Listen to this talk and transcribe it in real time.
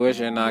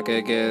Wishing I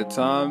could get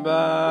Tom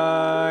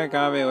back.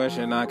 I be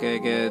wishing I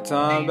could get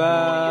Tom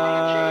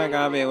back.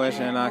 I be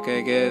wishing I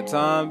could get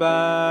Tom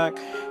back.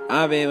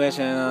 I be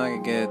wishing I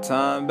could get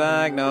Tom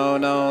back. No,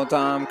 no,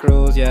 Tom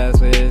Cruise,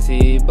 yes, is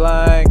he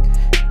black?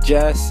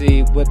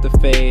 Jesse with the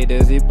fade,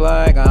 is he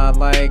black? I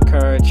like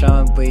her.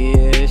 Chun-Li,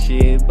 is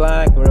she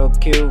black? Real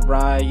cute,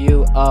 ride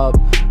you up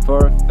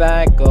for a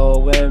fact.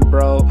 Going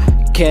bro,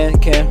 can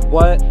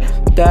what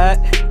that?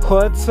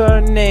 What's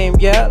her name?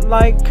 Yeah,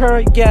 like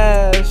her,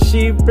 yes.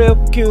 She real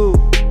cute,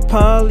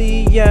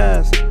 Polly,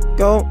 yes.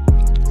 Go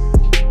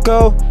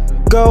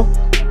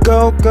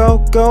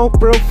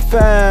real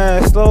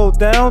fast. Slow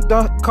down,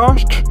 the car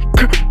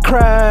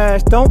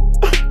crash. Don't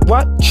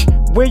watch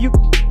where you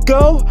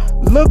go.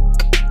 Look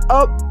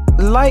up,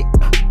 light,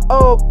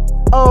 oh,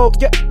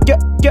 yeah,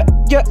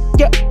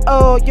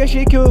 oh, yeah,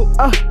 she cute,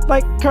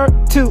 like her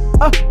too,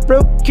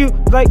 real cute,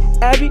 like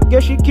Abby,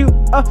 yeah, she cute,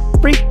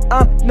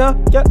 Brianna,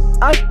 yeah,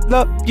 I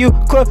love you,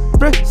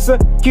 Clarissa,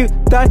 cute,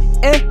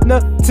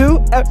 Diana,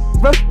 too,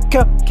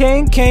 Erica,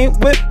 came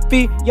with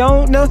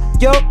Fiona,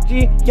 yo,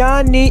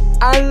 Gianni,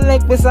 I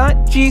like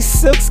Versace,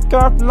 silk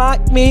scarf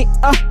like me,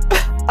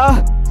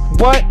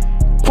 what?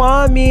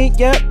 Kwame,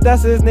 yep,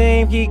 that's his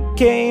name. He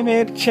came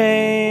here to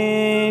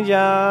change.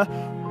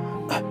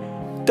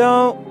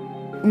 Don't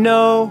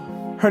know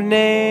her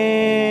name.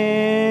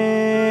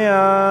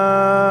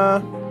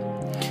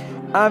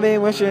 I be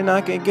wishing I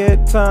could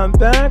get time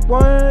back.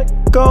 What?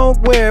 Go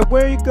where?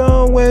 Where you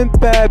going?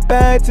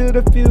 Back to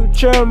the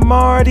future.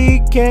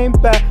 Marty came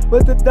back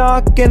with the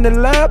doc in the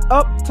lab.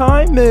 Up,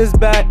 time is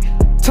back.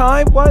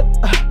 Time what?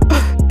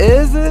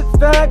 Is it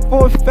fact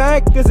for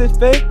fact? Is it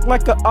fake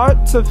like an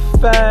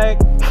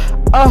artifact?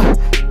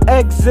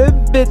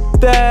 Exhibit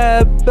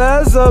that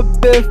as a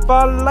biff.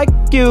 I like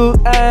you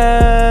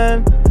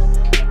and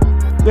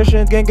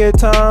wishing can get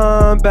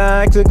time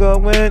back to go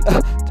in.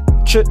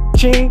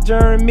 Ching,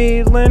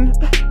 Jeremy Lin.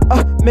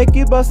 Make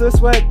you bust a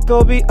sweat,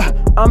 Kobe.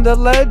 I'm the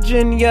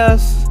legend,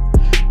 yes.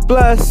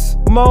 Bless,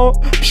 more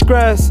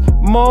stress,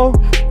 more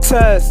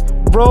test.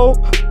 Roll,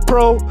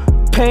 pro,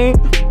 pain,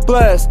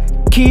 bless.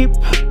 Keep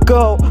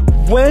go,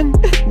 win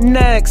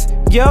next.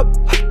 Yup,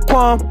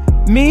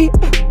 Kwame,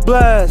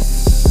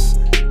 bless.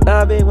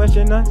 I be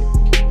wishing I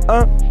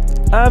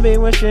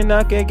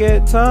could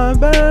get time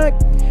back.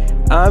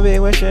 I be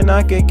wishing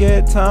I could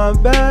get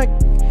time back.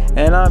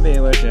 And I be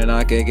wishing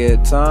I could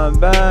get time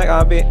back.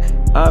 I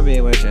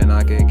be wishing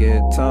I could get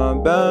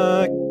time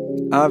back.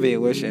 I be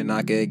wishing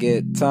I could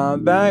get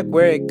time back.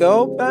 Where it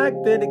go back?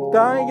 Did it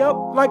die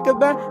up like a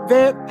bat?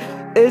 Vamp?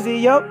 Is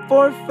he up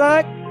for a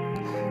fact?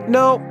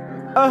 No,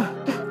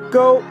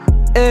 go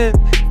in.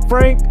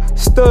 Frank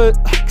stood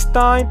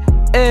Stein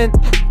and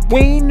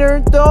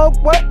Wiener dog.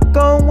 What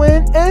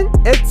going in?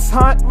 It's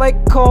hot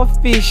like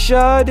coffee.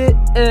 Shut it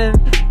in.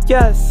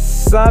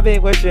 Yes, I be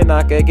wishing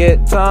I could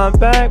get time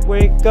back.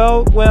 Where you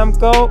go? Where I'm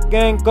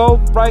going, go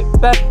right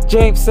back.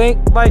 James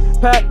Saint like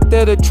Pat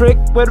did a trick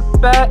with a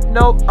bat.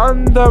 No,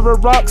 under a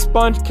rock,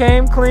 sponge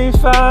came clean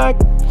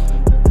fact.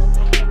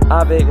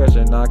 I be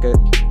wishing I could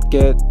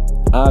get.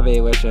 I be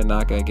wishing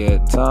I could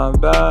get time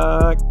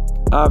back.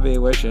 I be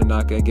wishing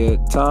I could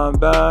get time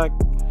back.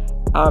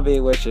 I be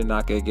wishing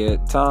I could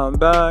get time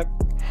back.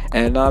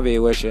 And I be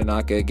wishing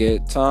I could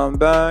get time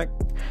back.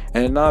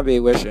 And I be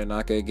wishing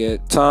I could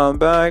get time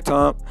back.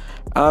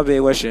 I be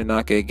wishing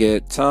I could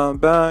get time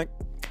back.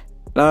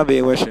 I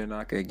be wishing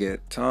I could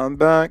get time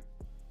back.